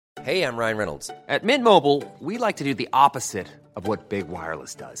Hey, I'm Ryan Reynolds. At Mint Mobile, we like to do the opposite of what Big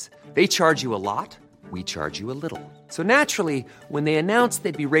Wireless does. They charge you a lot, we charge you a little. So naturally, when they announced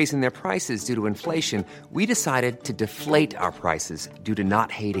they'd be raising their prices due to inflation, we decided to deflate our prices due to not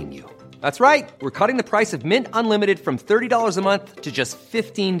hating you. That's right. We're cutting the price of Mint Unlimited from $30 a month to just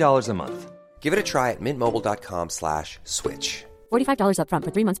 $15 a month. Give it a try at mintmobile.com/switch. $45 up front for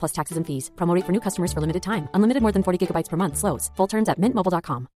 3 months plus taxes and fees. Promo rate for new customers for limited time. Unlimited more than 40 gigabytes per month. Slows full terms at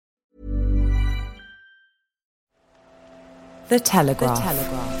mintmobile.com. The Telegraph.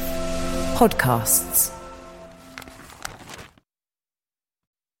 Podcasts.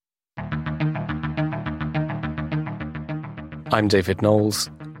 I'm David Knowles,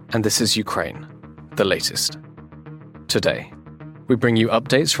 and this is Ukraine, the latest. Today, we bring you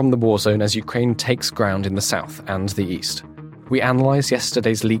updates from the war zone as Ukraine takes ground in the south and the east. We analyse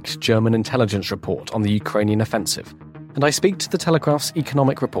yesterday's leaked German intelligence report on the Ukrainian offensive, and I speak to the Telegraph's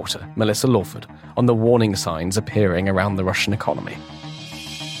economic reporter, Melissa Lawford, on the warning signs appearing around the Russian economy.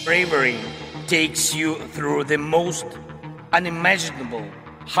 Bravery takes you through the most unimaginable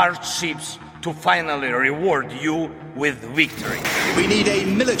hardships to finally reward you with victory. We need a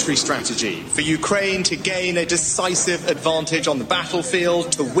military strategy for Ukraine to gain a decisive advantage on the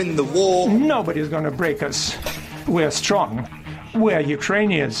battlefield, to win the war. Nobody's going to break us. We're strong. We're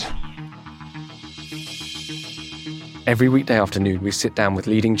Ukrainians. Every weekday afternoon, we sit down with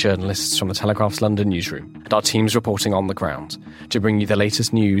leading journalists from the Telegraph's London newsroom and our teams reporting on the ground to bring you the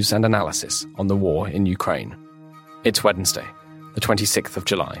latest news and analysis on the war in Ukraine. It's Wednesday, the 26th of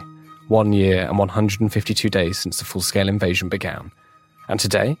July, 1 year and 152 days since the full-scale invasion began. And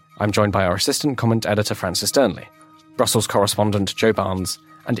today, I'm joined by our assistant comment editor Francis Durnley, Brussels correspondent Joe Barnes,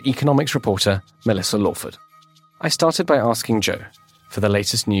 and economics reporter Melissa Lawford. I started by asking Joe for the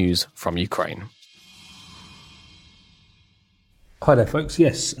latest news from Ukraine. Hi there, folks.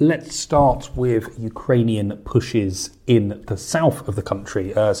 Yes, let's start with Ukrainian pushes in the south of the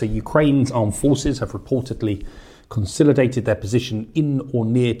country. So Ukraine's armed forces have reportedly consolidated their position in or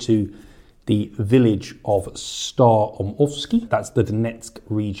near to the village of Staromovsky. That's the Donetsk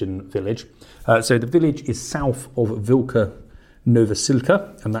region village. So the village is south of Vilka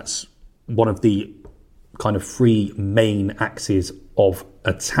Novosilka, and that's one of the kind of three main axes of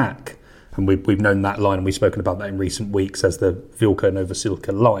attack. And we've known that line, and we've spoken about that in recent weeks as the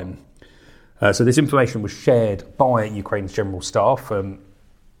Vilka-Novosilka line. So this information was shared by Ukraine's General Staff.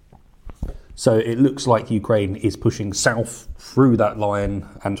 So it looks like Ukraine is pushing south through that line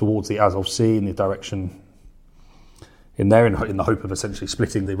and towards the Azov Sea in the direction in there, in the hope of essentially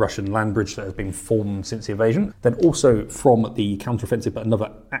splitting the Russian land bridge that has been formed since the invasion. Then also from the counteroffensive, but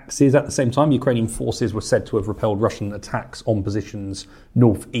another axis at the same time, Ukrainian forces were said to have repelled Russian attacks on positions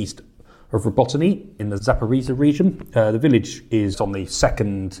northeast of Robotny in the Zaporizhzhia region. The village is on the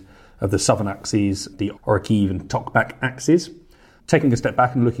second of the southern axes, the Orikhiv and Tokmak axes. Taking a step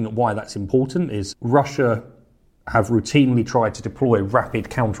back and looking at why that's important is Russia have routinely tried to deploy rapid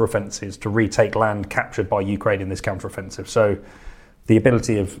counteroffensives to retake land captured by Ukraine in this counteroffensive. So the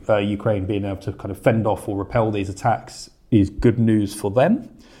ability of Ukraine being able to kind of fend off or repel these attacks is good news for them.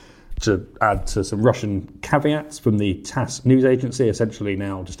 To add to some Russian caveats from the TASS news agency, essentially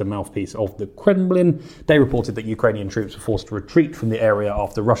now just a mouthpiece of the Kremlin, they reported that Ukrainian troops were forced to retreat from the area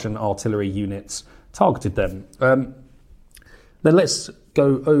after Russian artillery units targeted them. Then let's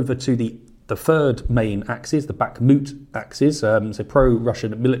go over to the third main axis, the Bakhmut axis. So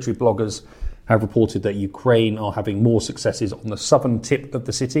pro-Russian military bloggers have reported that Ukraine are having more successes on the southern tip of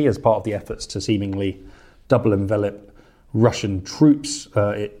the city as part of the efforts to seemingly double envelop Russian troops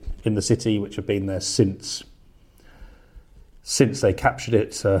in the city, which have been there since they captured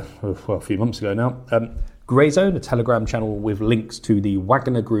it a few months ago now. Grey Zone, a Telegram channel with links to the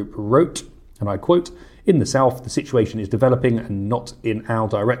Wagner Group, wrote, and I quote, "In the south, the situation is developing and not in our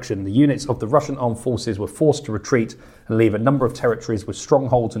direction. The units of the Russian armed forces were forced to retreat and leave a number of territories with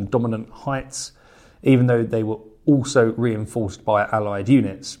strongholds and dominant heights, even though they were also reinforced by allied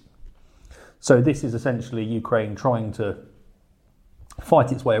units." So this is essentially Ukraine trying to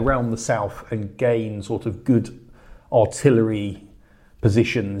fight its way around the south and gain sort of good artillery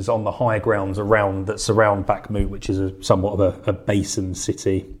positions on the high grounds that surround Bakhmut, which is somewhat of a basin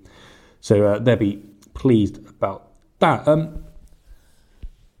city. So they'll be pleased about that.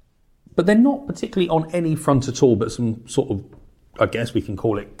 But they're not particularly on any front at all, but some sort of, I guess we can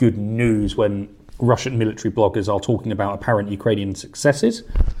call it good news when Russian military bloggers are talking about apparent Ukrainian successes.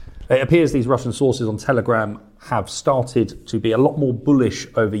 It appears these Russian sources on Telegram have started to be a lot more bullish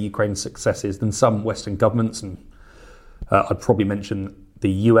over Ukraine's successes than some Western governments, and I'd probably mention the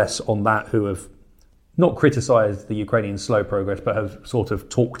US on that, who have not criticised the Ukrainian slow progress, but have sort of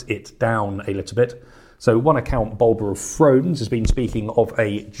talked it down a little bit. So one account, Bulber of Thrones, has been speaking of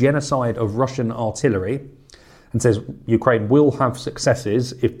a genocide of Russian artillery and says Ukraine will have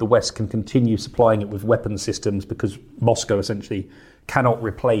successes if the West can continue supplying it with weapon systems, because Moscow essentially cannot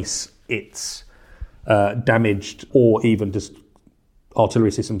replace its damaged or even just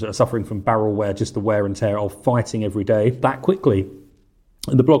artillery systems that are suffering from barrel wear, just the wear and tear of fighting every day, that quickly.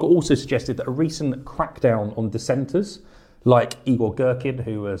 And the blog also suggested that a recent crackdown on dissenters, like Igor Girkin,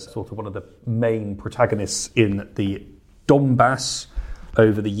 who was sort of one of the main protagonists in the Donbass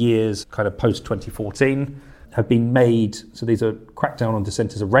over the years, kind of post-2014, have been made, so these are crackdown on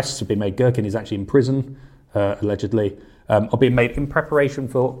dissenters, arrests have been made. Girkin is actually in prison, allegedly, are being made in preparation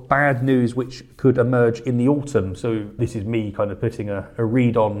for bad news which could emerge in the autumn. So this is me kind of putting a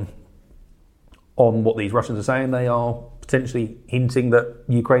read on what these Russians are saying. They are potentially hinting that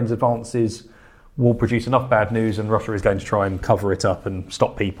Ukraine's advances will produce enough bad news and Russia is going to try and cover it up and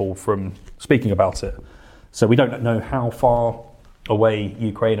stop people from speaking about it. So we don't know how far away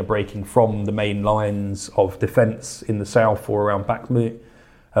Ukraine are breaking from the main lines of defence in the south or around Bakhmut.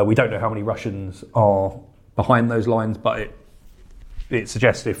 We don't know how many Russians are behind those lines, but it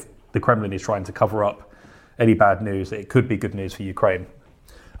suggests if the Kremlin is trying to cover up any bad news, it could be good news for Ukraine.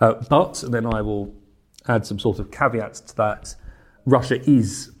 But then I will add some sort of caveats to that. Russia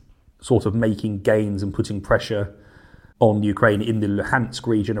is sort of making gains and putting pressure on Ukraine in the Luhansk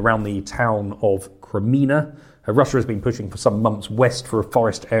region around the town of Crimea. Russia has been pushing for some months west for a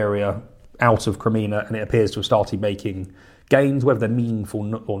forest area out of Crimea, and it appears to have started making gains. Whether they're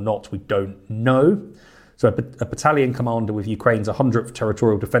meaningful or not, we don't know. So a battalion commander with Ukraine's 100th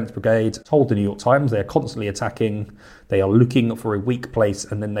Territorial Defence Brigade told the New York Times they are constantly attacking, they are looking for a weak place,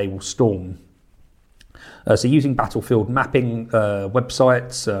 and then they will storm. So using battlefield mapping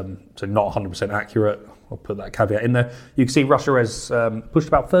websites, so not 100% accurate, I'll put that caveat in there. You can see Russia has pushed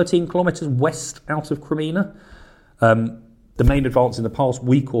about 13 kilometres west out of Crimea. The main advance in the past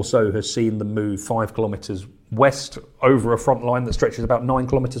week or so has seen them move 5 kilometres west over a front line that stretches about 9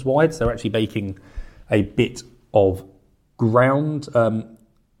 kilometres wide. So they're actually making a bit of ground. So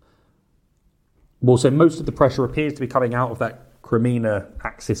most of the pressure appears to be coming out of that Crimea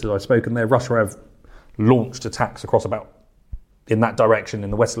axis, as I've spoken there. Russia have launched attacks across about, in that direction, in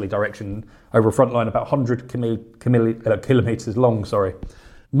the westerly direction, over a front line about 100 kilometres long.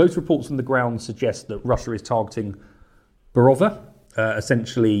 Most reports on the ground suggest that Russia is targeting Borova,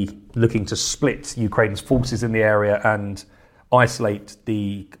 essentially looking to split Ukraine's forces in the area and isolate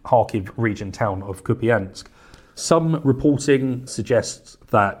the Kharkiv region town of Kupiansk. Some reporting suggests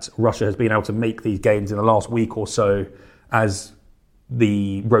that Russia has been able to make these gains in the last week or so as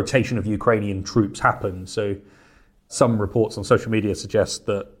the rotation of Ukrainian troops happened. So some reports on social media suggest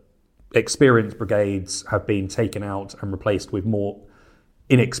that experienced brigades have been taken out and replaced with more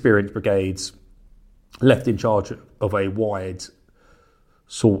inexperienced brigades left in charge of a wide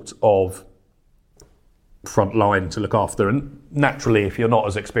sort of front line to look after. And naturally, if you're not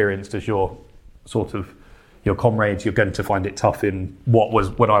as experienced as your comrades, you're going to find it tough in what was,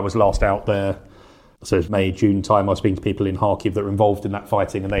 when I was last out there, so it's May, June time, I was speaking to people in Kharkiv that were involved in that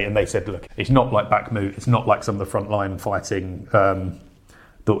fighting, and they said, look, it's not like Bakhmut, it's not like some of the front line fighting that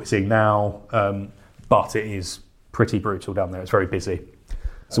we're seeing now, but it is pretty brutal down there. It's very busy.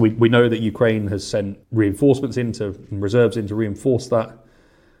 So we know that Ukraine has sent reinforcements reserves in to reinforce that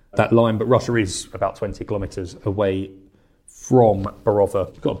line, but Russia is about 20 kilometres away from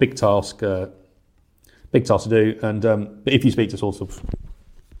Borova. Got a big task to do, and but if you speak to sorts of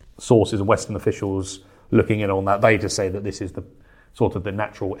sources and Western officials looking in on that, they just say that this is the sort of the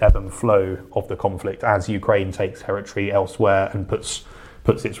natural ebb and flow of the conflict as Ukraine takes territory elsewhere and puts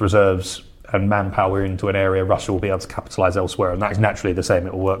its reserves and manpower into an area. Russia will be able to capitalise elsewhere, and that's naturally the same.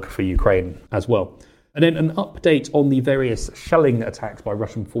 It will work for Ukraine as well. And then an update on the various shelling attacks by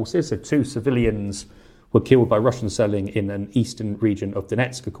Russian forces. So 2 civilians were killed by Russian shelling in an eastern region of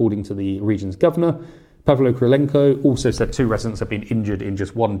Donetsk, according to the region's governor. Pavlo Krylenko also said 2 residents have been injured in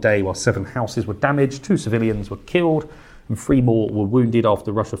just one day, while 7 houses were damaged. 2 civilians were killed and 3 more were wounded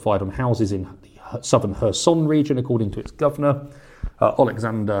after Russia fired on houses in the southern Kherson region, according to its governor.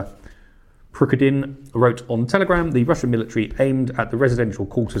 Alexander Prukhodin wrote on Telegram, the Russian military aimed at the residential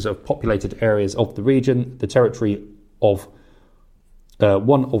quarters of populated areas of the region, the territory of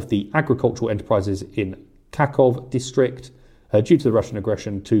one of the agricultural enterprises in Kharkov district. Due to the Russian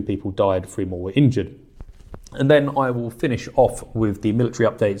aggression, 2 people died, 3 more were injured. And then I will finish off with the military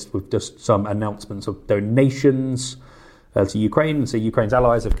updates with just some announcements of donations. to Ukraine. So Ukraine's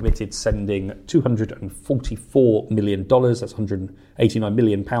allies have committed sending $244 million, that's £189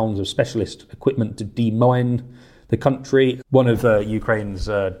 million of specialist equipment to demine the country. One of Ukraine's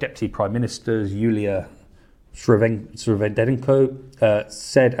deputy prime ministers, Yulia Srevedenko,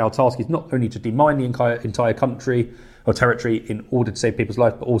 said our task is not only to demine the entire country or territory in order to save people's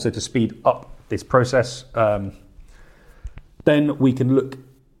lives, but also to speed up this process. Then we can look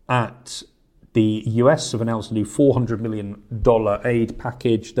at the US have announced a new $400 million aid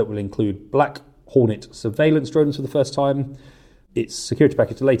package that will include Black Hornet surveillance drones for the first time. Its security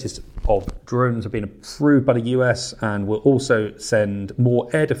package, the latest of drones, have been approved by the US and will also send more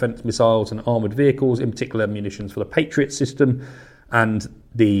air defense missiles and armoured vehicles, in particular munitions for the Patriot system, and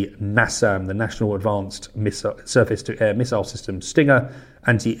the NASAM, the National Advanced Surface-to-Air Missile System, Stinger.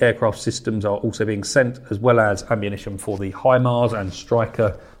 Anti-aircraft systems are also being sent, as well as ammunition for the HIMARS and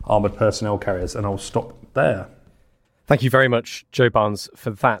Stryker armoured personnel carriers. And I'll stop there. Thank you very much, Joe Barnes, for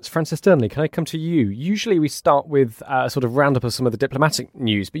that. Francis Durnley, can I come to you? Usually we start with a sort of roundup of some of the diplomatic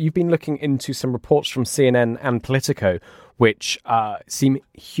news, but you've been looking into some reports from CNN and Politico, which seem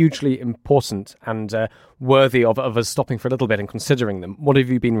hugely important and worthy of us stopping for a little bit and considering them. What have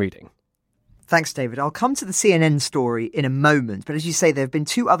you been reading? Thanks, David. I'll come to the CNN story in a moment, but as you say, there have been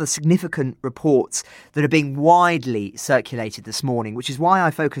two other significant reports that are being widely circulated this morning, which is why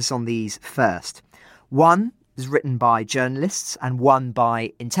I focus on these first. One is written by journalists and one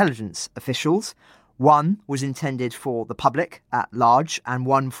by intelligence officials. One was intended for the public at large and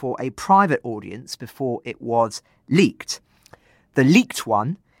one for a private audience before it was leaked. The leaked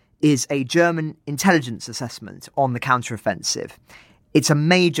one is a German intelligence assessment on the counteroffensive. It's a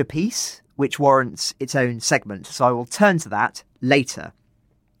major piece which warrants its own segment, so I will turn to that later.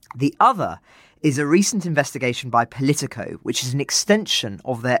 The other is a recent investigation by Politico, which is an extension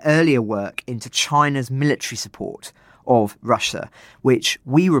of their earlier work into China's military support of Russia, which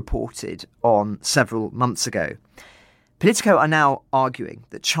we reported on several months ago. Politico are now arguing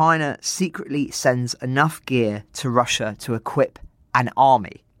that China secretly sends enough gear to Russia to equip an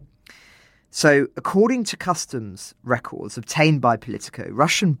army. So, according to customs records obtained by Politico,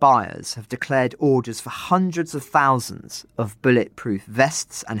 Russian buyers have declared orders for hundreds of thousands of bulletproof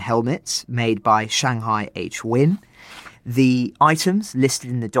vests and helmets made by Shanghai H-Win. The items listed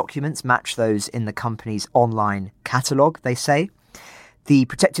in the documents match those in the company's online catalogue, they say. The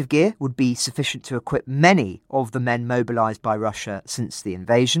protective gear would be sufficient to equip many of the men mobilised by Russia since the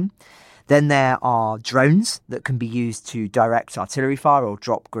invasion. Then there are drones that can be used to direct artillery fire or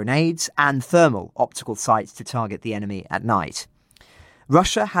drop grenades, and thermal optical sights to target the enemy at night.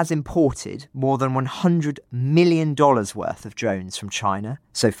 Russia has imported more than $100 million worth of drones from China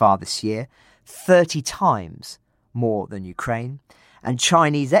so far this year, 30 times more than Ukraine. And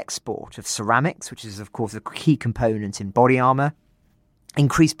Chinese export of ceramics, which is of course a key component in body armour,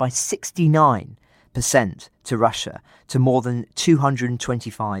 increased by 69% to Russia to more than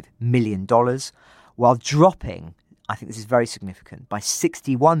 $225 million, while dropping, I think this is very significant, by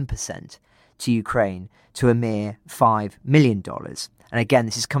 61% to Ukraine to a mere $5 million. And again,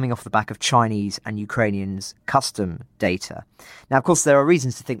 this is coming off the back of Chinese and Ukrainians' custom data. Now, of course, there are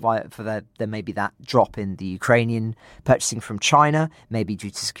reasons to think why there may be that drop in the Ukrainian purchasing from China, maybe due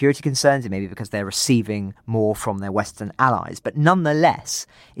to security concerns, it may be because they're receiving more from their Western allies. But nonetheless,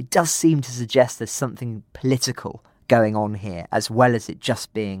 it does seem to suggest there's something political going on here, as well as it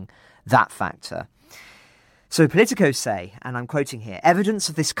just being that factor. So Politico say, and I'm quoting here, evidence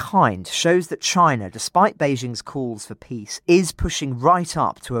of this kind shows that China, despite Beijing's calls for peace, is pushing right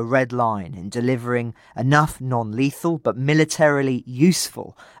up to a red line in delivering enough non-lethal but militarily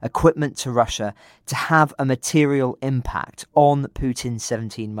useful equipment to Russia to have a material impact on Putin's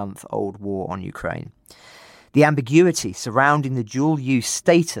 17-month-old war on Ukraine. The ambiguity surrounding the dual-use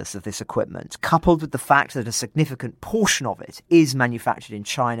status of this equipment, coupled with the fact that a significant portion of it is manufactured in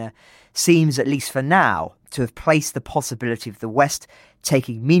China, seems, at least for now, to have placed the possibility of the West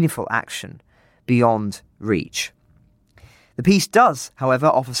taking meaningful action beyond reach. The piece does, however,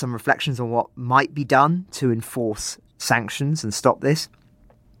 offer some reflections on what might be done to enforce sanctions and stop this.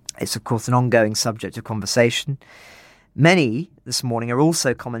 It's, of course, an ongoing subject of conversation. Many this morning are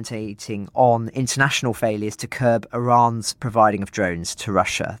also commentating on international failures to curb Iran's providing of drones to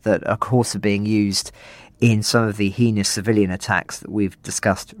Russia that, of course, are being used in some of the heinous civilian attacks that we've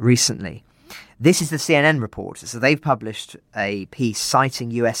discussed recently. This is the CNN report. So they've published a piece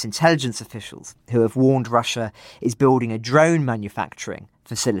citing US intelligence officials who have warned Russia is building a drone manufacturing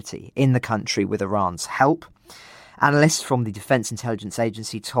facility in the country with Iran's help. Analysts from the Defence Intelligence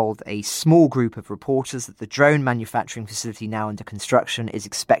Agency told a small group of reporters that the drone manufacturing facility now under construction is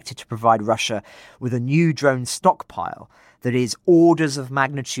expected to provide Russia with a new drone stockpile that is orders of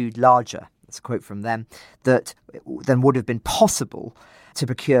magnitude larger, that's a quote from them, than would have been possible to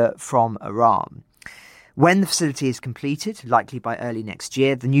procure from Iran. When the facility is completed, likely by early next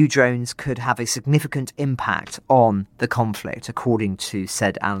year, the new drones could have a significant impact on the conflict, according to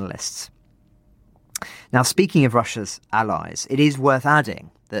said analysts. Now, speaking of Russia's allies, it is worth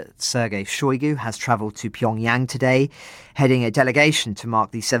adding that Sergei Shoigu has travelled to Pyongyang today, heading a delegation to mark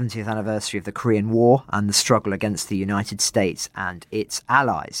the 70th anniversary of the Korean War and the struggle against the United States and its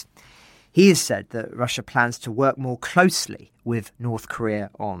allies. He has said that Russia plans to work more closely with North Korea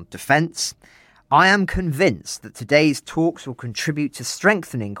on defence. I am convinced that today's talks will contribute to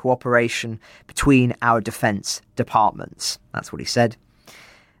strengthening cooperation between our defence departments. That's what he said.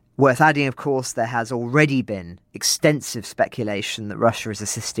 Worth adding, of course, there has already been extensive speculation that Russia is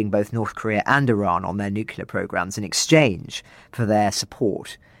assisting both North Korea and Iran on their nuclear programs in exchange for their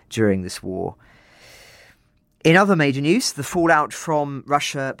support during this war. In other major news, the fallout from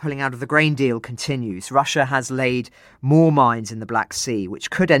Russia pulling out of the grain deal continues. Russia has laid more mines in the Black Sea,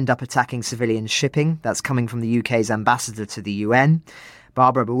 which could end up attacking civilian shipping. That's coming from the UK's ambassador to the UN.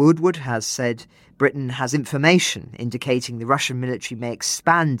 Barbara Woodward has said Britain has information indicating the Russian military may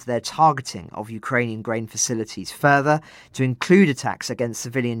expand their targeting of Ukrainian grain facilities further to include attacks against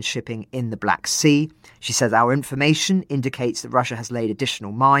civilian shipping in the Black Sea. She says our information indicates that Russia has laid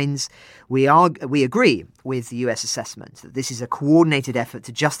additional mines. We agree with the US assessment that this is a coordinated effort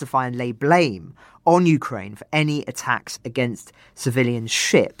to justify and lay blame on Ukraine for any attacks against civilian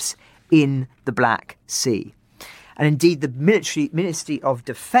ships in the Black Sea. And indeed, the Ministry of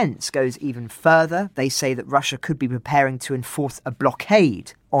Defence goes even further. They say that Russia could be preparing to enforce a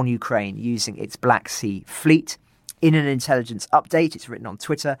blockade on Ukraine using its Black Sea fleet. In an intelligence update, it's written on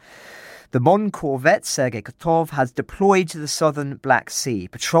Twitter, the Mon corvette Sergei Kotov has deployed to the southern Black Sea,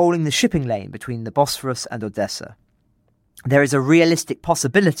 patrolling the shipping lane between the Bosphorus and Odessa. There is a realistic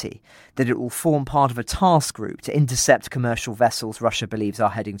possibility that it will form part of a task group to intercept commercial vessels Russia believes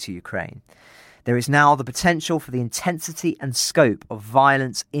are heading to Ukraine. There is now the potential for the intensity and scope of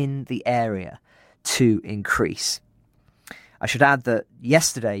violence in the area to increase. I should add that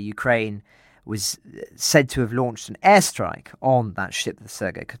yesterday Ukraine was said to have launched an airstrike on that ship, the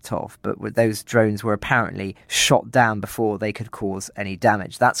Sergei Kotov, but those drones were apparently shot down before they could cause any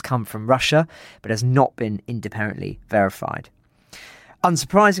damage. That's come from Russia, but has not been independently verified.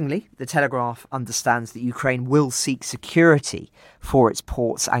 Unsurprisingly, the Telegraph understands that Ukraine will seek security for its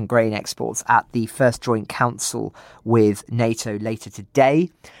ports and grain exports at the First Joint Council with NATO later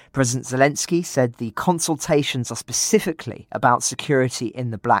today. President Zelensky said the consultations are specifically about security in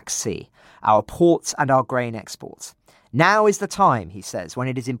the Black Sea, our ports and our grain exports. Now is the time, he says, when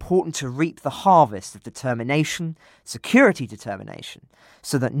it is important to reap the harvest of determination, security determination,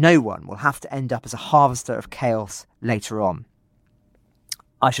 so that no one will have to end up as a harvester of chaos later on.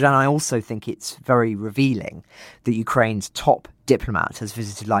 I also think it's very revealing that Ukraine's top diplomat has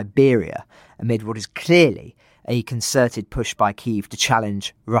visited Liberia amid what is clearly a concerted push by Kyiv to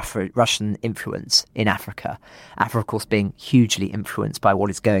challenge Russian influence in Africa. Africa, of course, being hugely influenced by what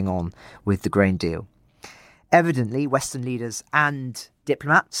is going on with the grain deal. Evidently, Western leaders and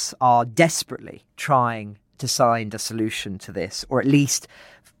diplomats are desperately trying to find a solution to this, or at least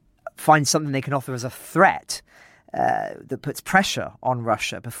find something they can offer as a threat that puts pressure on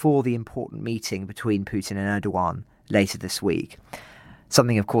Russia before the important meeting between Putin and Erdogan later this week.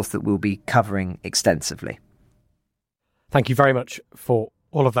 Something, of course, that we'll be covering extensively. Thank you very much for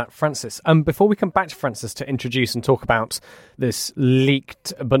all of that, Francis. Before we come back to Francis to introduce and talk about this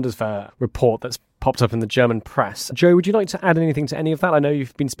leaked Bundeswehr report that's popped up in the German press, Joe, would you like to add anything to any of that? I know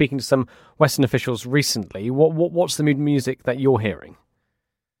you've been speaking to some Western officials recently. What's the mood music that you're hearing?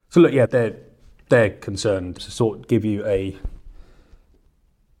 So look, yeah, they're concerned. To sort of give you a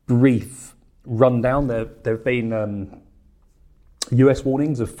brief rundown, there have been US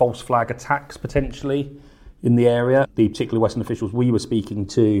warnings of false flag attacks potentially in the area. The particular Western officials we were speaking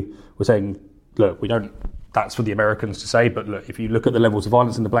to were saying, look, that's for the Americans to say, but look, if you look at the levels of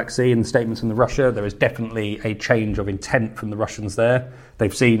violence in the Black Sea and the statements in Russia, there is definitely a change of intent from the Russians there.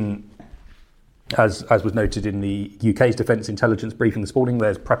 They've seen, as was noted in the UK's defence intelligence briefing this morning,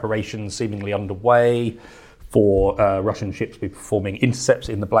 there's preparations seemingly underway for Russian ships to be performing intercepts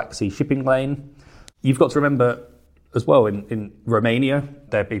in the Black Sea shipping lane. You've got to remember as well, in Romania,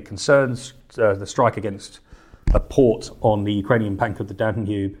 there have been concerns, the strike against a port on the Ukrainian bank of the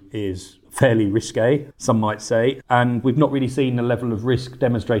Danube is fairly risque, some might say, and we've not really seen a level of risk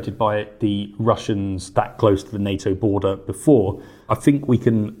demonstrated by the Russians that close to the NATO border before. I think we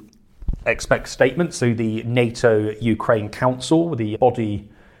can expect statements. So the NATO Ukraine Council, the body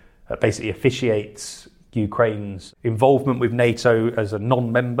that basically officiates Ukraine's involvement with NATO as a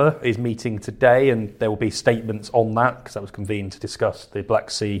non-member, is meeting today, and there will be statements on that because that was convened to discuss the Black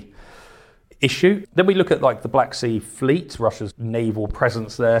Sea issue. Then we look at the Black Sea fleet, Russia's naval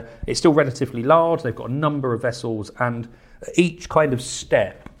presence there. It's still relatively large. They've got a number of vessels, and each kind of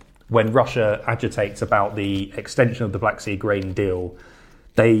step when Russia agitates about the extension of the Black Sea grain deal,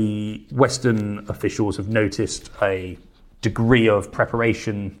 Western officials have noticed a degree of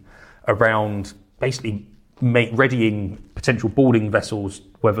preparation around basically readying potential boarding vessels,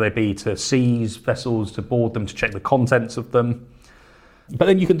 whether they be to seize vessels, to board them, to check the contents of them. But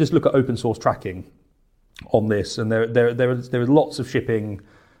then you can just look at open source tracking on this, and there is lots of shipping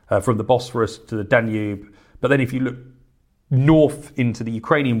from the Bosphorus to the Danube. But then if you look north into the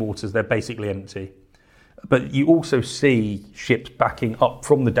Ukrainian waters, they're basically empty. But you also see ships backing up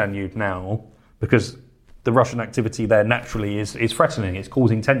from the Danube now because the Russian activity there naturally is threatening. It's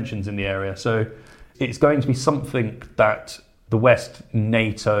causing tensions in the area. So it's going to be something that the West,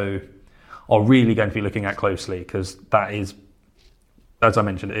 NATO, are really going to be looking at closely, because that is, as I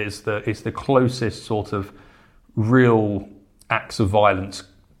mentioned, it's the closest sort of real acts of violence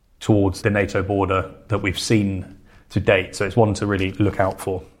towards the NATO border that we've seen to date. So it's one to really look out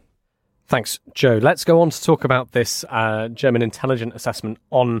for. Thanks, Joe. Let's go on to talk about this German intelligence assessment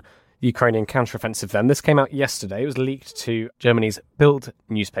on the Ukrainian counteroffensive then. This came out yesterday. It was leaked to Germany's Bild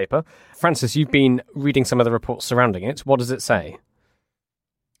newspaper. Francis, you've been reading some of the reports surrounding it. What does it say?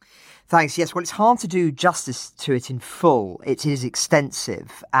 Thanks. Yes, well, it's hard to do justice to it in full. It is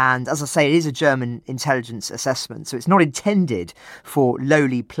extensive. And as I say, it is a German intelligence assessment. So it's not intended for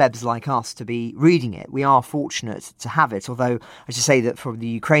lowly plebs like us to be reading it. We are fortunate to have it. Although I should say that from the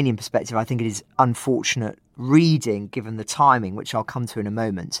Ukrainian perspective, I think it is unfortunate reading given the timing, which I'll come to in a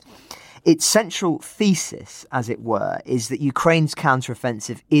moment. Its central thesis, as it were, is that Ukraine's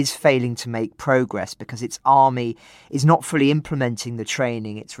counteroffensive is failing to make progress because its army is not fully implementing the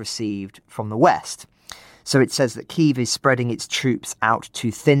training it's received from the West. So it says that Kyiv is spreading its troops out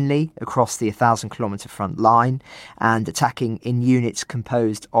too thinly across the 1,000-kilometre front line and attacking in units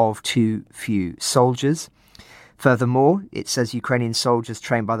composed of too few soldiers. Furthermore, it says Ukrainian soldiers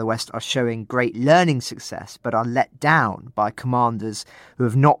trained by the West are showing great learning success, but are let down by commanders who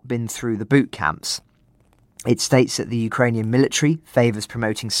have not been through the boot camps. It states that the Ukrainian military favours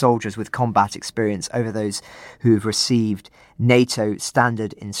promoting soldiers with combat experience over those who have received NATO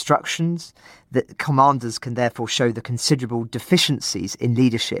standard instructions, that commanders can therefore show the considerable deficiencies in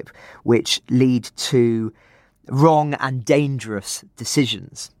leadership which lead to wrong and dangerous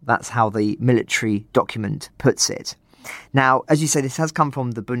decisions. That's how the military document puts it. Now, as you say, this has come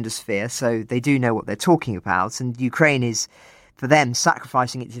from the Bundeswehr, so they do know what they're talking about, and Ukraine is, for them,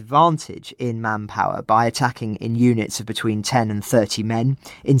 sacrificing its advantage in manpower by attacking in units of between 10 and 30 men,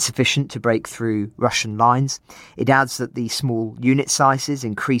 insufficient to break through Russian lines. It adds that the small unit sizes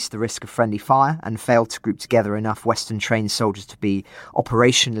increase the risk of friendly fire and fail to group together enough Western-trained soldiers to be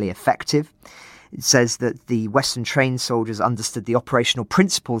operationally effective. It says that the Western-trained soldiers understood the operational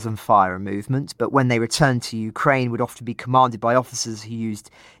principles of fire and movement, but when they returned to Ukraine would often be commanded by officers who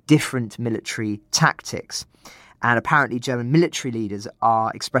used different military tactics. And apparently German military leaders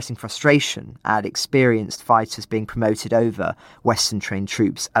are expressing frustration at experienced fighters being promoted over Western-trained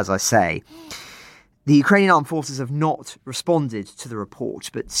troops, as I say. The Ukrainian armed forces have not responded to the report,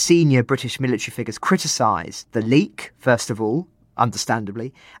 but senior British military figures criticise the leak, first of all,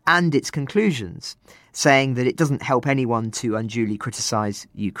 understandably, and its conclusions, saying that it doesn't help anyone to unduly criticise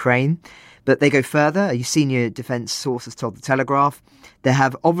Ukraine. But they go further. A senior defence source has told The Telegraph there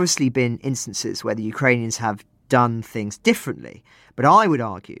have obviously been instances where the Ukrainians have done things differently, but I would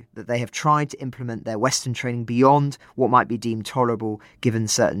argue that they have tried to implement their Western training beyond what might be deemed tolerable given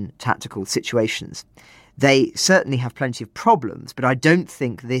certain tactical situations. They certainly have plenty of problems, but I don't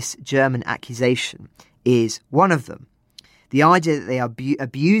think this German accusation is one of them. The idea that they are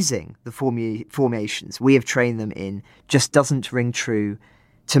abusing the formations we have trained them in just doesn't ring true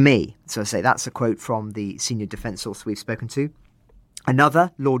to me. So I say that's a quote from the senior defence source we've spoken to.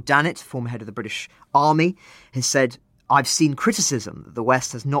 Another, Lord Dannett, former head of the British Army, has said, I've seen criticism that the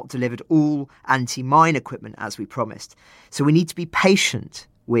West has not delivered all anti-mine equipment as we promised. So we need to be patient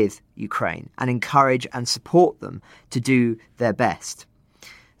with Ukraine and encourage and support them to do their best.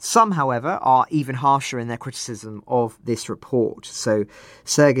 Some, however, are even harsher in their criticism of this report. So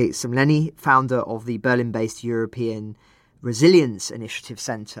Sergei Semleny, founder of the Berlin-based European Resilience Initiative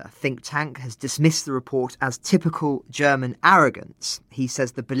Centre think tank, has dismissed the report as typical German arrogance. He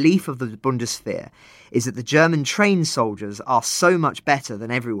says the belief of the Bundeswehr is that the German trained soldiers are so much better than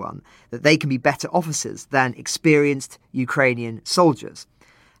everyone that they can be better officers than experienced Ukrainian soldiers.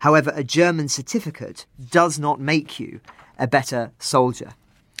 However, a German certificate does not make you a better soldier.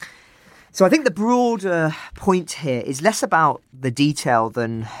 So I think the broader point here is less about the detail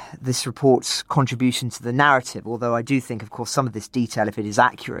than this report's contribution to the narrative, although I do think, of course, some of this detail, if it is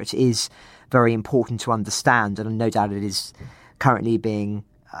accurate, is very important to understand, and no doubt it is currently being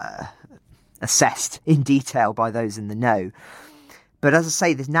assessed in detail by those in the know. But as I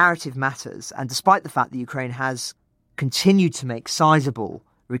say, this narrative matters, and despite the fact that Ukraine has continued to make sizable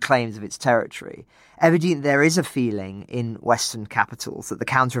reclaims of its territory, evidently there is a feeling in Western capitals that the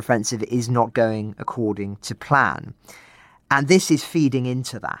counteroffensive is not going according to plan. And this is feeding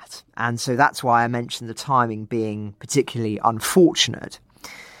into that. And so that's why I mentioned the timing being particularly unfortunate.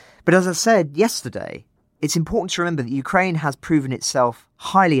 But as I said yesterday, it's important to remember that Ukraine has proven itself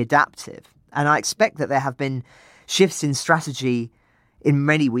highly adaptive. And I expect that there have been shifts in strategy in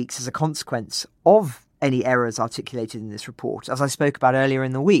many weeks as a consequence of any errors articulated in this report. As I spoke about earlier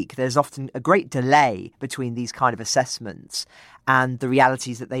in the week, there's often a great delay between these kind of assessments and the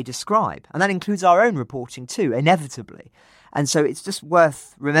realities that they describe. And that includes our own reporting too, inevitably. And so it's just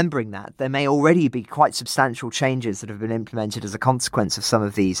worth remembering that there may already be quite substantial changes that have been implemented as a consequence of some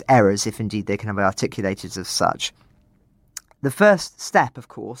of these errors, if indeed they can be articulated as such. The first step, of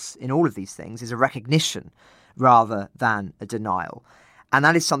course, in all of these things is a recognition rather than a denial. And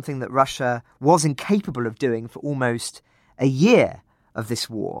that is something that Russia was incapable of doing for almost a year of this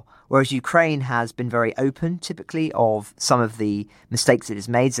war, whereas Ukraine has been very open, typically, of some of the mistakes it has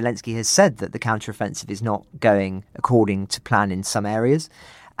made. Zelensky has said that the counteroffensive is not going according to plan in some areas.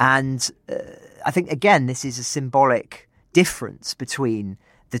 And I think, again, this is a symbolic difference between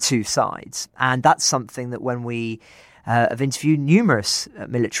the two sides. And that's something that when we have interviewed numerous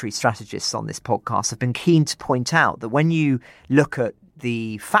military strategists on this podcast, have been keen to point out that when you look at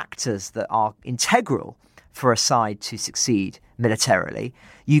the factors that are integral for a side to succeed militarily,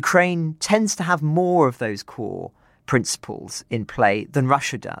 Ukraine tends to have more of those core principles in play than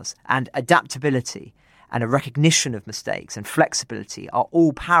Russia does. And adaptability and a recognition of mistakes and flexibility are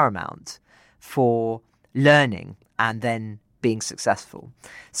all paramount for learning and then being successful.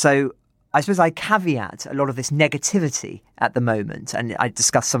 So I suppose I caveat a lot of this negativity at the moment, and I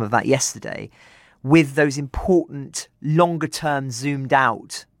discussed some of that yesterday, with those important, longer-term,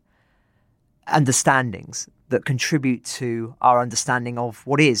 zoomed-out understandings that contribute to our understanding of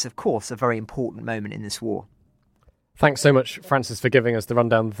what is, of course, a very important moment in this war. Thanks so much, Francis, for giving us the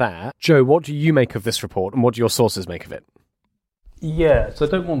rundown there. Joe, what do you make of this report, and what do your sources make of it? Yeah, so I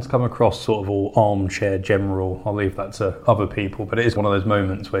don't want to come across sort of all armchair general. I'll leave that to other people, but it is one of those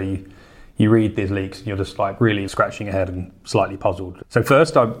moments where you read these leaks and you're just like really scratching your head and slightly puzzled. So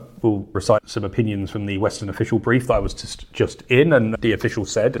first I will recite some opinions from the Western official brief that I was just in, and the official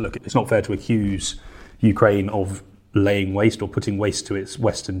said, look, it's not fair to accuse Ukraine of laying waste or putting waste to its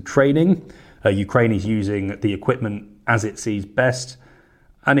Western training. Ukraine is using the equipment as it sees best.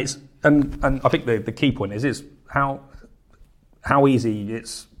 And I think the key point is how easy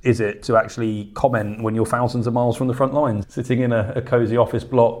is it to actually comment when you're thousands of miles from the front lines, sitting in a cosy office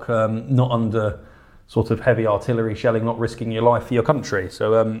block, not under sort of heavy artillery shelling, not risking your life for your country.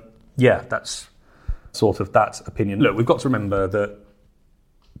 So, that's sort of that opinion. Look, we've got to remember that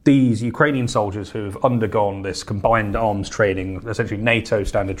these Ukrainian soldiers who have undergone this combined arms training, essentially NATO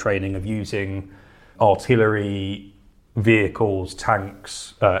standard training of using artillery, vehicles,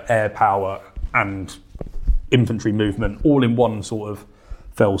 tanks, air power and infantry movement all in one sort of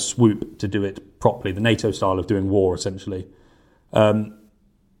fell swoop to do it properly, the NATO style of doing war, essentially.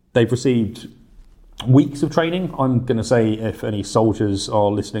 They've received weeks of training. I'm going to say if any soldiers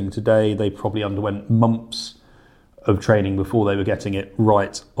are listening today, they probably underwent months of training before they were getting it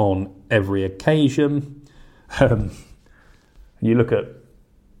right on every occasion. You look at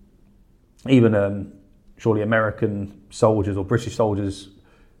even surely American soldiers or British soldiers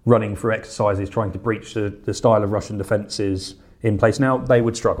running for exercises, trying to breach the style of Russian defences in place now, they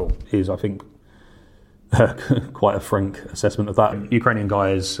would struggle, is, I think, quite a frank assessment of that. Ukrainian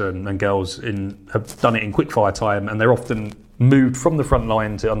guys and girls have done it in quick fire time, and they're often moved from the front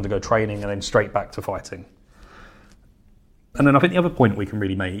line to undergo training and then straight back to fighting. And then I think the other point we can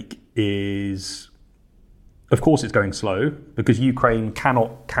really make is, of course it's going slow, because Ukraine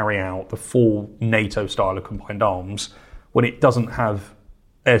cannot carry out the full NATO style of combined arms when it doesn't have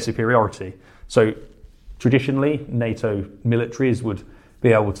air superiority. So traditionally, NATO militaries would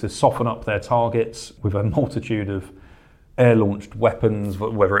be able to soften up their targets with a multitude of air-launched weapons,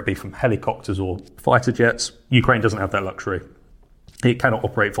 whether it be from helicopters or fighter jets. Ukraine doesn't have that luxury. It cannot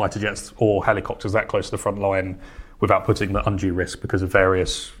operate fighter jets or helicopters that close to the front line without putting the undue risk because of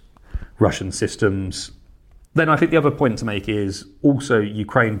various Russian systems. Then I think the other point to make is also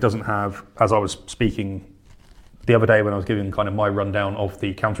Ukraine doesn't have, as I was speaking the other day when I was giving kind of my rundown of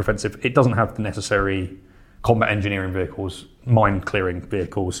the counteroffensive, it doesn't have the necessary combat engineering vehicles, mine clearing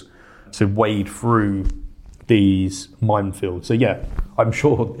vehicles to wade through these minefields. So yeah, I'm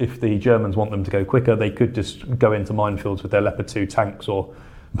sure if the Germans want them to go quicker, they could just go into minefields with their Leopard 2 tanks or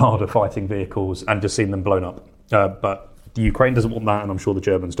Marder fighting vehicles and just seen them blown up. But the Ukraine doesn't want that, and I'm sure the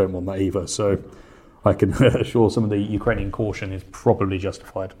Germans don't want that either. So I can assure some of the Ukrainian caution is probably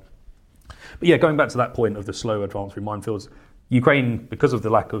justified. But yeah, going back to that point of the slow advance through minefields, Ukraine, because of the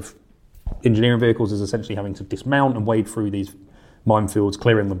lack of engineering vehicles, is essentially having to dismount and wade through these minefields,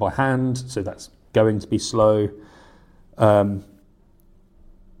 clearing them by hand. So that's going to be slow. And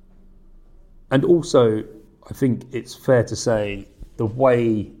also, I think it's fair to say the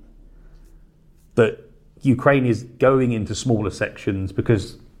way that Ukraine is going into smaller sections,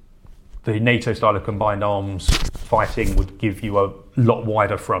 because the NATO style of combined arms fighting would give you a lot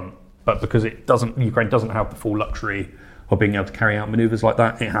wider front. But because Ukraine doesn't have the full luxury of being able to carry out manoeuvres like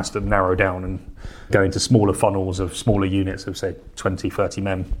that, it has to narrow down and go into smaller funnels of smaller units of, say, 20, 30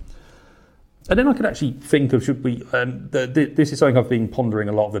 men. And then I could actually think of, this is something I've been pondering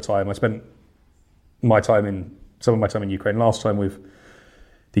a lot of the time. I spent some of my time in Ukraine last time with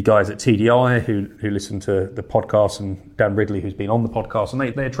the guys at TDI who listen to the podcast, and Dan Ridley, who's been on the podcast, and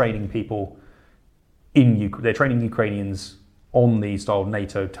they're training people they're training Ukrainians on these style of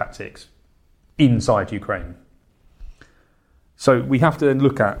NATO tactics inside Ukraine. So we have to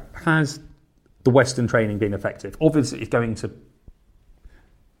look at, has the Western training been effective? Obviously, it's going to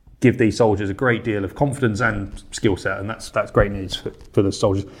give these soldiers a great deal of confidence and skill set, and that's great news for the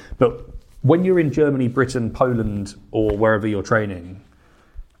soldiers. But when you're in Germany, Britain, Poland, or wherever you're training,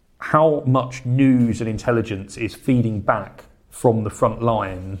 how much news and intelligence is feeding back from the front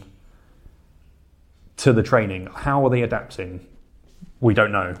line to the training? How are they adapting? We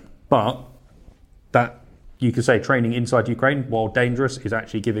don't know. But that, you could say, training inside Ukraine, while dangerous, is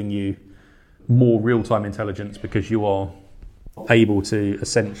actually giving you more real-time intelligence, because you are able to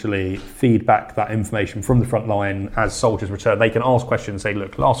essentially feed back that information from the front line as soldiers return. They can ask questions, say,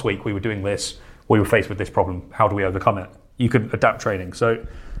 look, last week we were doing this, we were faced with this problem, how do we overcome it? You can adapt training. So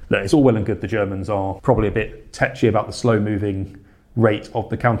look, it's all well and good the Germans are probably a bit tetchy about the slow-moving rate of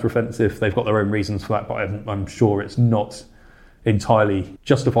the counteroffensive. They've got their own reasons for that, but I'm sure it's not entirely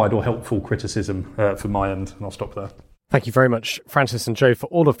justified or helpful criticism from my end, and I'll stop there. Thank you very much, Francis and Joe, for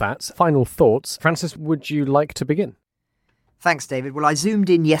all of that. Final thoughts. Francis, would you like to begin? Thanks, David. Well, I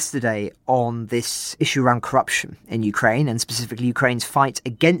zoomed in yesterday on this issue around corruption in Ukraine, and specifically Ukraine's fight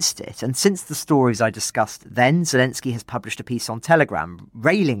against it. And since the stories I discussed then, Zelensky has published a piece on Telegram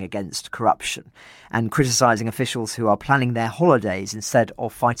railing against corruption and criticising officials who are planning their holidays instead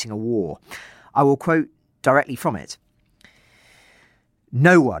of fighting a war. I will quote directly from it.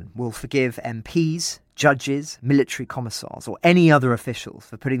 "No one will forgive MPs, judges, military commissars, or any other officials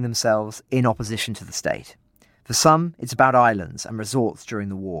for putting themselves in opposition to the state. For some, it's about islands and resorts during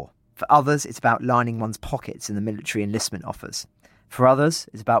the war. For others, it's about lining one's pockets in the military enlistment offers. For others,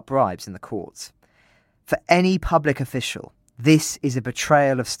 it's about bribes in the courts. For any public official, this is a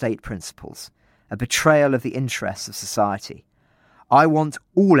betrayal of state principles, a betrayal of the interests of society. I want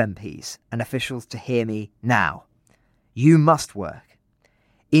all MPs and officials to hear me now. You must work.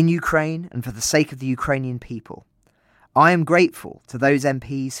 In Ukraine and for the sake of the Ukrainian people. I am grateful to those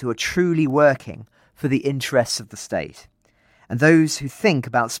MPs who are truly working for the interests of the state, and those who think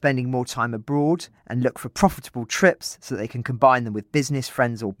about spending more time abroad and look for profitable trips so they can combine them with business,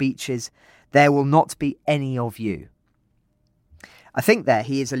 friends or beaches. There will not be any of you." I think there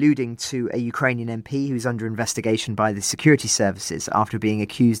he is alluding to a Ukrainian MP who's under investigation by the security services after being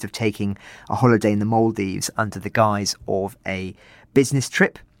accused of taking a holiday in the Maldives under the guise of a business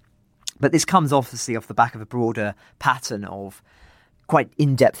trip. But this comes obviously off the back of a broader pattern of quite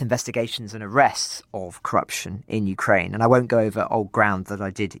in-depth investigations and arrests of corruption in Ukraine. And I won't go over old ground that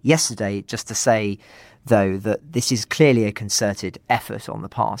I did yesterday, just to say, though, that this is clearly a concerted effort on the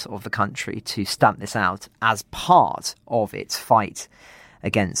part of the country to stamp this out as part of its fight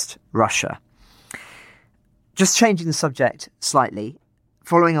against Russia. Just changing the subject slightly,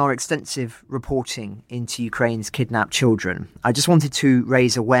 following our extensive reporting into Ukraine's kidnapped children, I just wanted to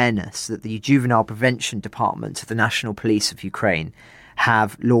raise awareness that the Juvenile Prevention Department of the National Police of Ukraine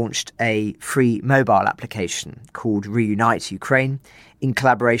have launched a free mobile application called Reunite Ukraine in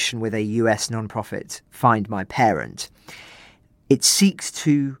collaboration with a US nonprofit, Find My Parent. It seeks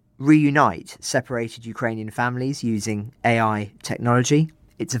to reunite separated Ukrainian families using AI technology.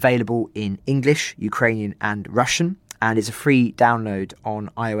 It's available in English, Ukrainian and Russian, and is a free download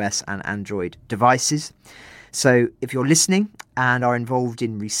on iOS and Android devices. So if you're listening and are involved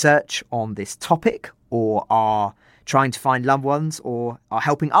in research on this topic, or are trying to find loved ones, or are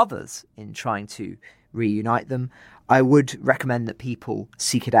helping others in trying to reunite them, I would recommend that people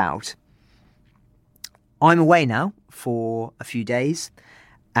seek it out. I'm away now for a few days,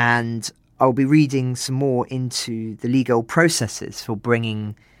 and I'll be reading some more into the legal processes for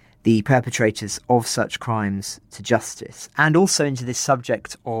bringing the perpetrators of such crimes to justice, and also into this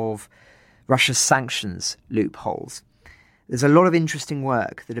subject of Russia's sanctions loopholes. There's a lot of interesting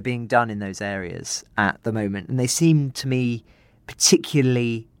work that are being done in those areas at the moment, and they seem to me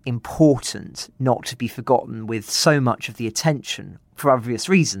particularly important not to be forgotten with so much of the attention, for obvious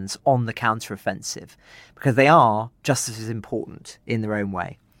reasons, on the counteroffensive, because they are just as important in their own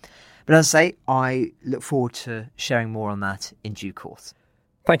way. But as I say, I look forward to sharing more on that in due course.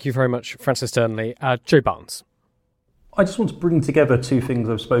 Thank you very much, Francis Durnley. Joe Barnes. I just want to bring together two things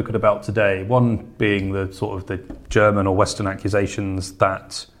I've spoken about today. One being the sort of the German or Western accusations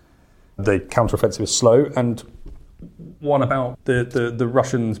that the counteroffensive is slow, and one about the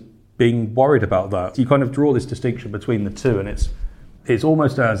Russians being worried about that. You kind of draw this distinction between the two, and it's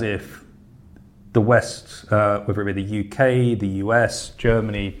almost as if the West, whether it be the UK, the US,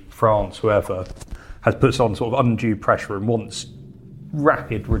 Germany, France, whoever, has put on sort of undue pressure and wants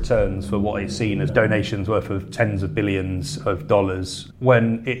rapid returns for what is seen as donations worth of tens of billions of dollars,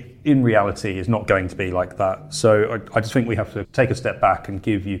 when it in reality is not going to be like that. So I just think we have to take a step back and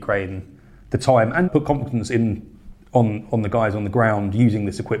give Ukraine the time and put confidence on the guys on the ground using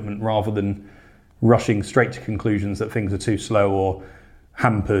this equipment, rather than rushing straight to conclusions that things are too slow or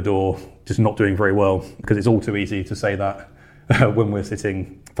hampered or just not doing very well, because it's all too easy to say that when we're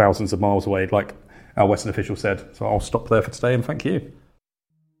sitting thousands of miles away, like our Western official said. So I'll stop there for today, and thank you.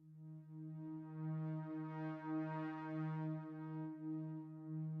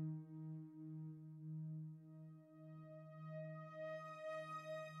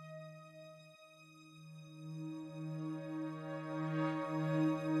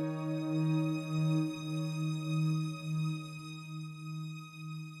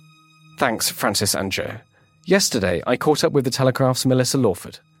 Thanks, Francis and Joe. Yesterday, I caught up with the Telegraph's Melissa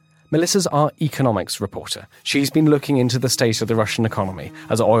Lawford. Melissa's our economics reporter. She's been looking into the state of the Russian economy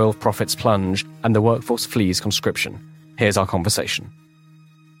as oil profits plunge and the workforce flees conscription. Here's our conversation.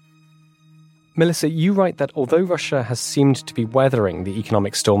 Melissa, you write that although Russia has seemed to be weathering the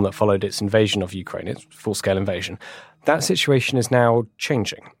economic storm that followed its invasion of Ukraine, its full-scale invasion, that situation is now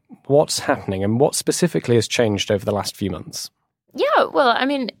changing. What's happening, and what specifically has changed over the last few months? Yeah, well, I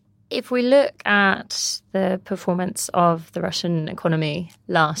mean, if we look at the performance of the Russian economy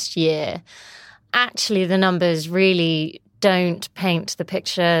last year, actually the numbers really don't paint the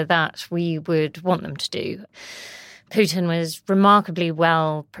picture that we would want them to do. Putin was remarkably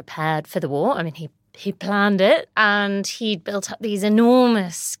well prepared for the war. I mean, he planned it, and he'd built up these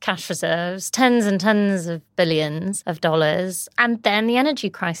enormous cash reserves, tens and tens of billions of dollars. And then the energy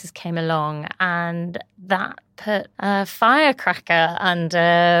crisis came along, and that put a firecracker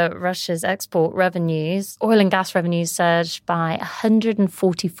under Russia's export revenues. Oil and gas revenues surged by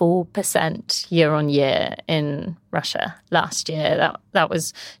 144% year on year in Russia last year. That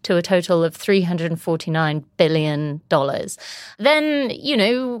was to a total of $349 billion. Then,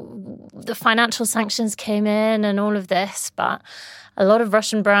 the financial sanctions came in and all of this, but a lot of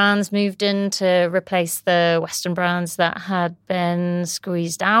Russian brands moved in to replace the Western brands that had been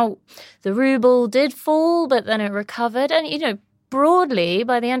squeezed out. The ruble did fall, but then it recovered. And, broadly,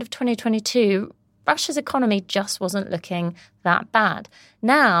 by the end of 2022, Russia's economy just wasn't looking that bad.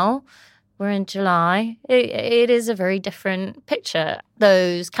 Now, we're in July. It is a very different picture.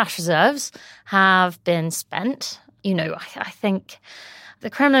 Those cash reserves have been spent. I think the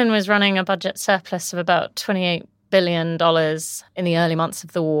Kremlin was running a budget surplus of about $28 billion in the early months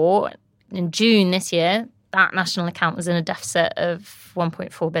of the war. In June this year, that national account was in a deficit of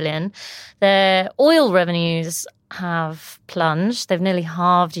 $1.4 billion. Their oil revenues have plunged. They've nearly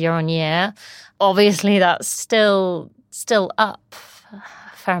halved year on year. Obviously, that's still up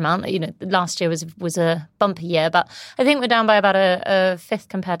fair amount. Last year was a bumper year, but I think we're down by about a fifth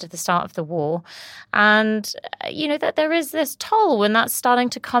compared to the start of the war. And, that there is this toll when that's starting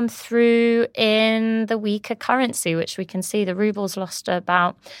to come through in the weaker currency, which we can see the ruble's lost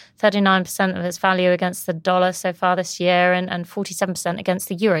about 39% of its value against the dollar so far this year and 47% against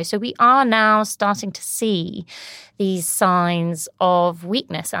the euro. So we are now starting to see these signs of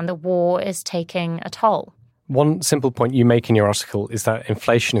weakness, and the war is taking a toll. One simple point you make in your article is that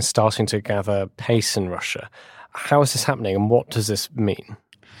inflation is starting to gather pace in Russia. How is this happening, and what does this mean?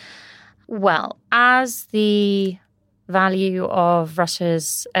 Well, as the value of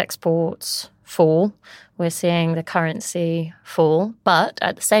Russia's exports fall, we're seeing the currency fall. But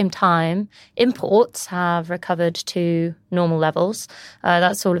at the same time, imports have recovered to normal levels.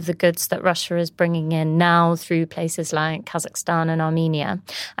 That's all of the goods that Russia is bringing in now through places like Kazakhstan and Armenia.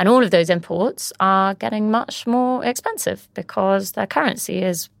 And all of those imports are getting much more expensive because their currency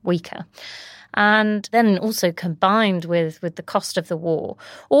is weaker. And then also combined with the cost of the war,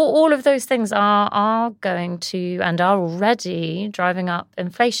 all of those things are going to and are already driving up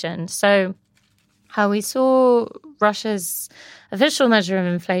inflation. So how we saw Russia's official measure of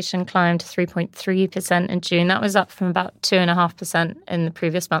inflation climb to 3.3% in June. That was up from about 2.5% in the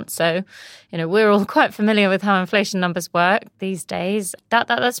previous month. So, we're all quite familiar with how inflation numbers work these days.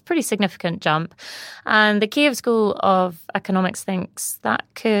 That's a pretty significant jump. And the Kiev School of Economics thinks that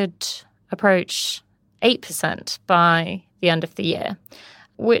could approach 8% by the end of the year,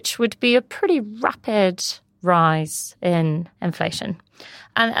 which would be a pretty rapid rise in inflation.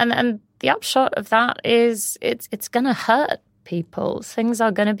 And the upshot of that is it's going to hurt people. Things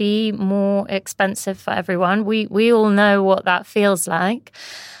are going to be more expensive for everyone. We all know what that feels like.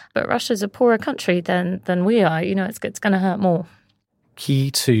 But Russia's a poorer country than we are. It's going to hurt more.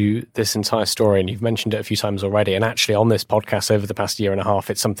 Key to this entire story, and you've mentioned it a few times already, and actually on this podcast over the past year and a half,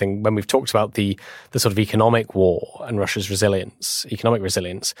 it's something when we've talked about the sort of economic war and Russia's economic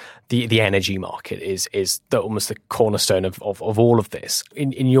resilience, the energy market is almost the cornerstone of all of this.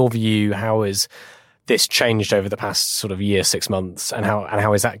 In your view, how has this changed over the past sort of year, 6 months, and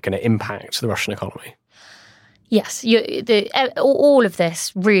how is that going to impact the Russian economy? Yes, all of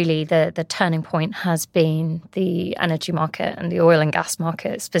this, really, the turning point has been the energy market and the oil and gas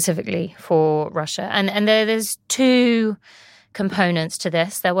market specifically for Russia. And there's two components to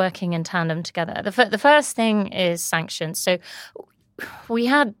this. They're working in tandem together. The first thing is sanctions. So we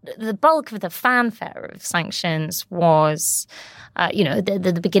had the bulk of the fanfare of sanctions was,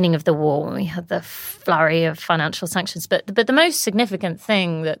 the beginning of the war when we had the flurry of financial sanctions. But the most significant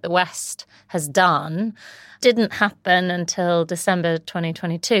thing that the West has done didn't happen until December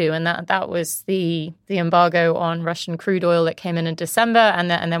 2022, and that was the embargo on Russian crude oil that came in December,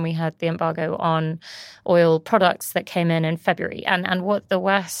 and then we had the embargo on oil products that came in February. And what the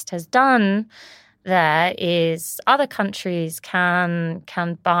West has done there is other countries can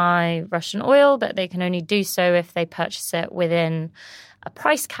buy Russian oil, but they can only do so if they purchase it within a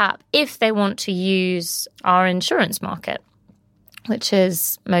price cap if they want to use our insurance market, which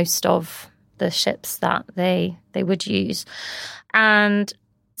is most of the ships that they would use. And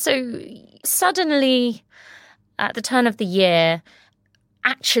so suddenly at the turn of the year,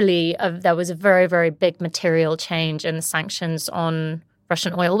 actually there was a very, very big material change in the sanctions on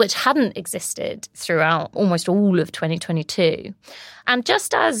Russian oil, which hadn't existed throughout almost all of 2022. And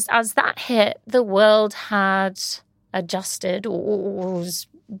just as that hit, the world had adjusted or was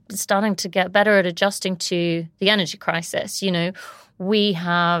starting to get better at adjusting to the energy crisis. We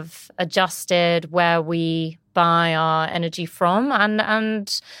have adjusted where we buy our energy from,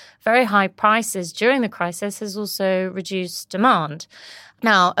 and very high prices during the crisis has also reduced demand.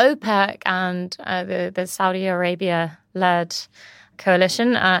 Now, OPEC and the Saudi Arabia-led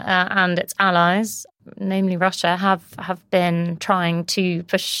coalition and its allies, namely Russia, have been trying to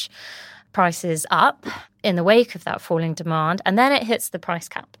push prices up in the wake of that falling demand, and then it hits the price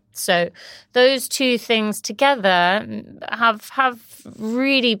cap. So those two things together have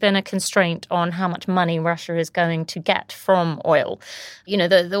really been a constraint on how much money Russia is going to get from oil.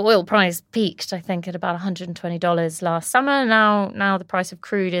 The oil price peaked, I think, at about $120 last summer. Now the price of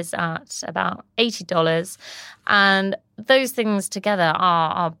crude is at about $80. And those things together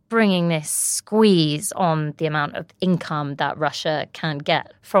are bringing this squeeze on the amount of income that Russia can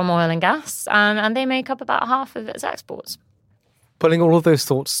get from oil and gas. And they make up about half of its exports. Putting all of those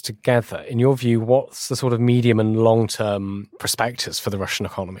thoughts together, in your view, what's the sort of medium and long-term prospectus for the Russian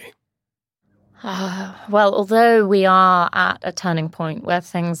economy? Well, although we are at a turning point where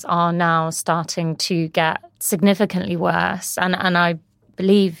things are now starting to get significantly worse, and I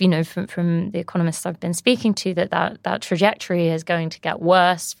believe, from the economists I've been speaking to, that trajectory is going to get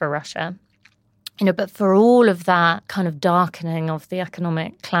worse for Russia. But for all of that kind of darkening of the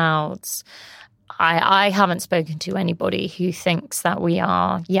economic clouds, I haven't spoken to anybody who thinks that we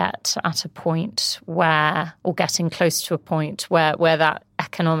are yet at a point where, or getting close to a point where that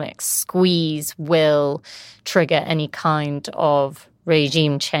economic squeeze will trigger any kind of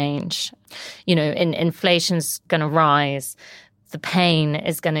regime change. Inflation's going to rise. The pain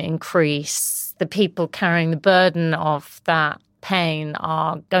is going to increase. The people carrying the burden of that pain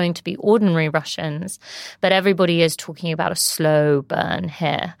are going to be ordinary Russians, but everybody is talking about a slow burn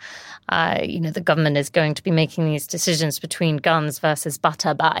here. The government is going to be making these decisions between guns versus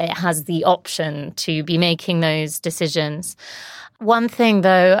butter, but it has the option to be making those decisions. One thing,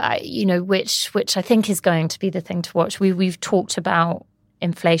 though, which I think is going to be the thing to watch, we've talked about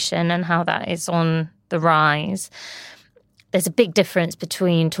inflation and how that is on the rise. There's a big difference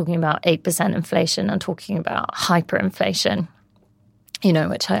between talking about 8% inflation and talking about hyperinflation,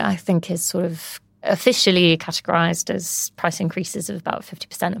 which I think is sort of officially categorized as price increases of about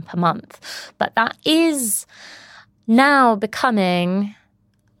 50% per month. But that is now becoming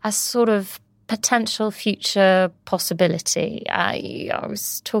a sort of potential future possibility. I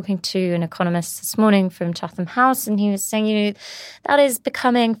was talking to an economist this morning from Chatham House, and he was saying, that is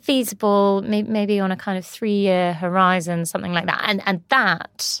becoming feasible maybe on a kind of 3-year horizon, something like that. And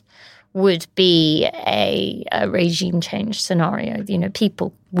that would be a regime change scenario.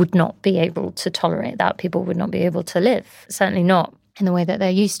 People would not be able to tolerate that. People would not be able to live, certainly not in the way that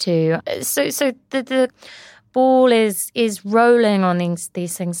they're used to. So the ball is rolling on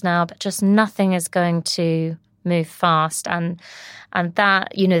these things now, but just nothing is going to move fast. And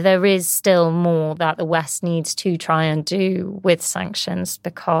that, there is still more that the West needs to try and do with sanctions,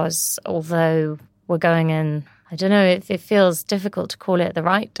 because although we're going in, I don't know if it feels difficult to call it the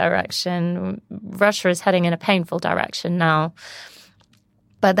right direction. Russia is heading in a painful direction now.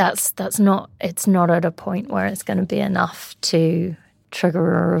 But it's not at a point where it's going to be enough to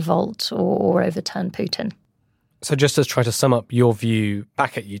trigger a revolt or overturn Putin. So just to try to sum up your view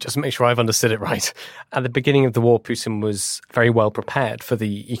back at you, just to make sure I've understood it right. At the beginning of the war, Putin was very well prepared for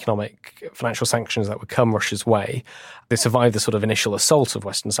the economic, financial sanctions that would come Russia's way. They survived the sort of initial assault of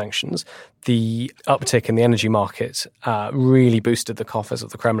Western sanctions. The uptick in the energy market really boosted the coffers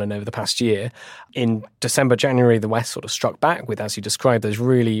of the Kremlin over the past year. In December, January, the West sort of struck back with, as you described, those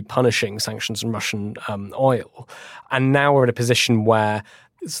really punishing sanctions on Russian oil. And now we're at a position where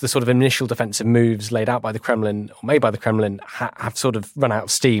the sort of initial defensive moves laid out by the Kremlin, or made by the Kremlin, have sort of run out of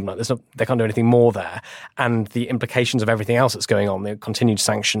steam. They can't do anything more there. And the implications of everything else that's going on, the continued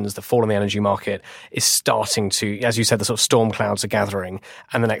sanctions, the fall in the energy market, is starting to, as you said, the sort of storm clouds are gathering,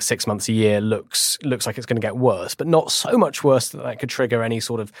 and the next 6 months, a year looks like it's going to get worse, but not so much worse that could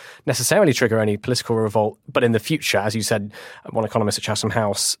necessarily trigger any political revolt. But in the future, as you said, one economist at Chatham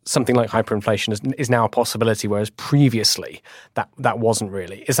House, something like hyperinflation is now a possibility, whereas previously that wasn't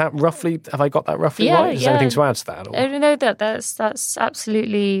really. Is that roughly, have I got that roughly right? Is there anything to add to that? I don't know, that's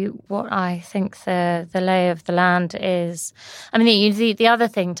absolutely what I think the lay of the land is. I mean, the other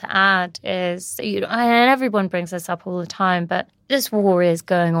thing to add is, and everyone brings this up all the time, but this war is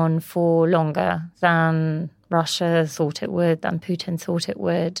going on for longer than Russia thought it would, than Putin thought it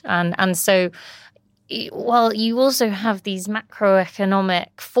would. And so, while you also have these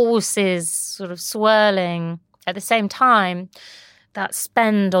macroeconomic forces sort of swirling at the same time, that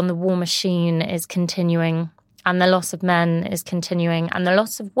spend on the war machine is continuing, and the loss of men is continuing, and the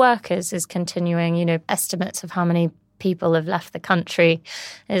loss of workers is continuing. Estimates of how many people have left the country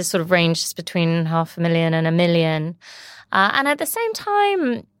is sort of ranges between 500,000 and 1 million. And at the same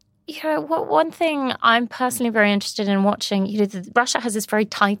time, one thing I'm personally very interested in watching, Russia has this very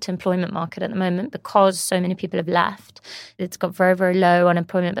tight employment market at the moment because so many people have left. It's got very, very low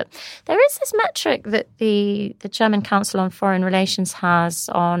unemployment. But there is this metric that the German Council on Foreign Relations has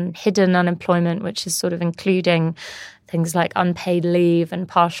on hidden unemployment, which is sort of including things like unpaid leave and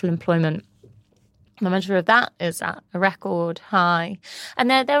partial employment. The measure of that is at a record high.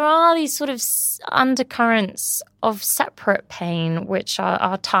 And there are these sort of undercurrents of separate pain which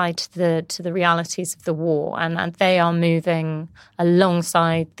are tied to the realities of the war. And they are moving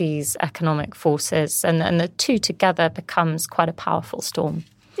alongside these economic forces. And the two together becomes quite a powerful storm.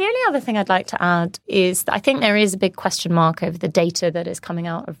 The only other thing I'd like to add is that I think there is a big question mark over the data that is coming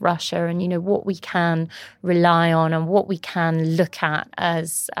out of Russia and, what we can rely on and what we can look at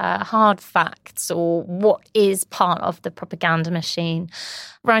as hard facts or what is part of the propaganda machine.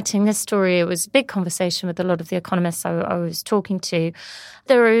 Writing this story, it was a big conversation with a lot of the economists I was talking to.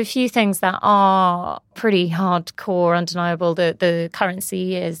 There are a few things that are pretty hardcore, undeniable. The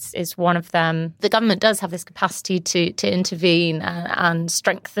currency is one of them. The government does have this capacity to intervene and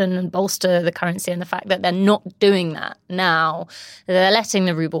strengthen and bolster the currency, and the fact that they're not doing that now, they're letting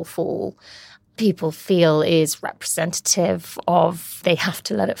the ruble fall, people feel is representative of they have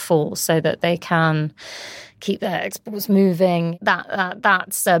to let it fall so that they can keep their exports moving.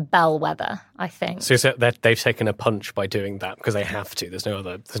 That's a bellwether, I think. So that they've taken a punch by doing that because they have to. There's no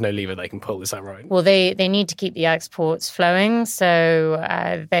lever they can pull. Is that right? Well, they need to keep the exports flowing, so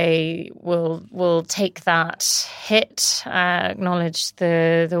they will take that hit, acknowledge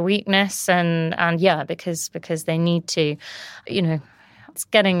the weakness, and because they need to, It's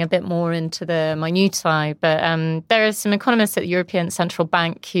getting a bit more into the minutiae, but there are some economists at the European Central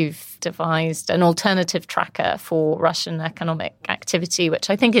Bank who've devised an alternative tracker for Russian economic activity, which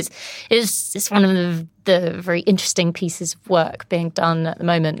I think is one of the very interesting pieces of work being done at the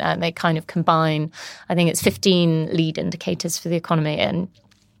moment. And they kind of combine, I think it's 15 lead indicators for the economy, and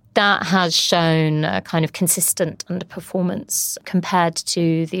that has shown a kind of consistent underperformance compared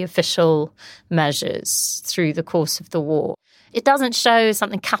to the official measures through the course of the war. It doesn't show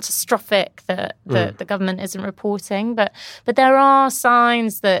something catastrophic that the government isn't reporting, but there are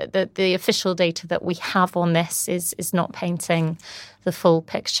signs that the official data that we have on this is not painting the full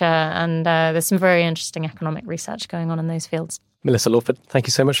picture, and there's some very interesting economic research going on in those fields. Melissa Lawford, thank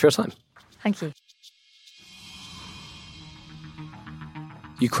you so much for your time. Thank you.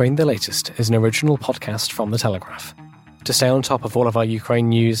 Ukraine the Latest is an original podcast from The Telegraph. To stay on top of all of our Ukraine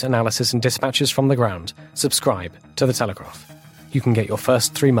news, analysis and dispatches from the ground, subscribe to The Telegraph. You can get your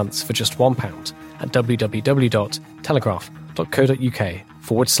first 3 months for just £1 at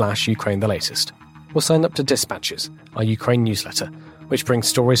www.telegraph.co.uk/Ukraine the Latest. Or sign up to Dispatches, our Ukraine newsletter, which brings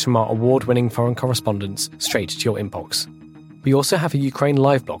stories from our award-winning foreign correspondents straight to your inbox. We also have a Ukraine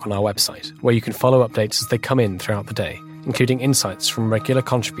live blog on our website, where you can follow updates as they come in throughout the day, including insights from regular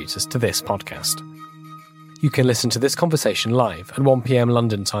contributors to this podcast. You can listen to this conversation live at 1 p.m.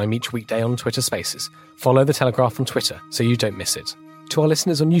 London time each weekday on Twitter Spaces. Follow The Telegraph on Twitter so you don't miss it. To our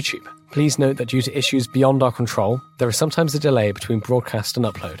listeners on YouTube, please note that due to issues beyond our control, there is sometimes a delay between broadcast and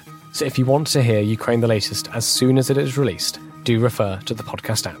upload. So if you want to hear Ukraine the Latest as soon as it is released, do refer to the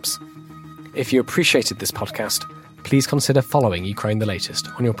podcast apps. If you appreciated this podcast, please consider following Ukraine the Latest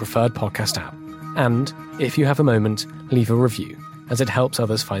on your preferred podcast app. And, if you have a moment, leave a review, as it helps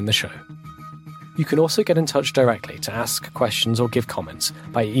others find the show. You can also get in touch directly to ask questions or give comments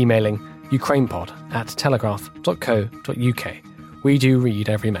by emailing ukrainepod@telegraph.co.uk. We do read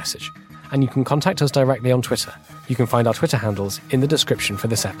every message. And you can contact us directly on Twitter. You can find our Twitter handles in the description for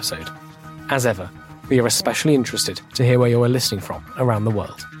this episode. As ever, we are especially interested to hear where you are listening from around the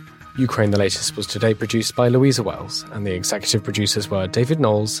world. Ukraine the Latest was today produced by Louisa Wells, and the executive producers were David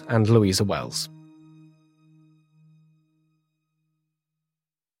Knowles and Louisa Wells.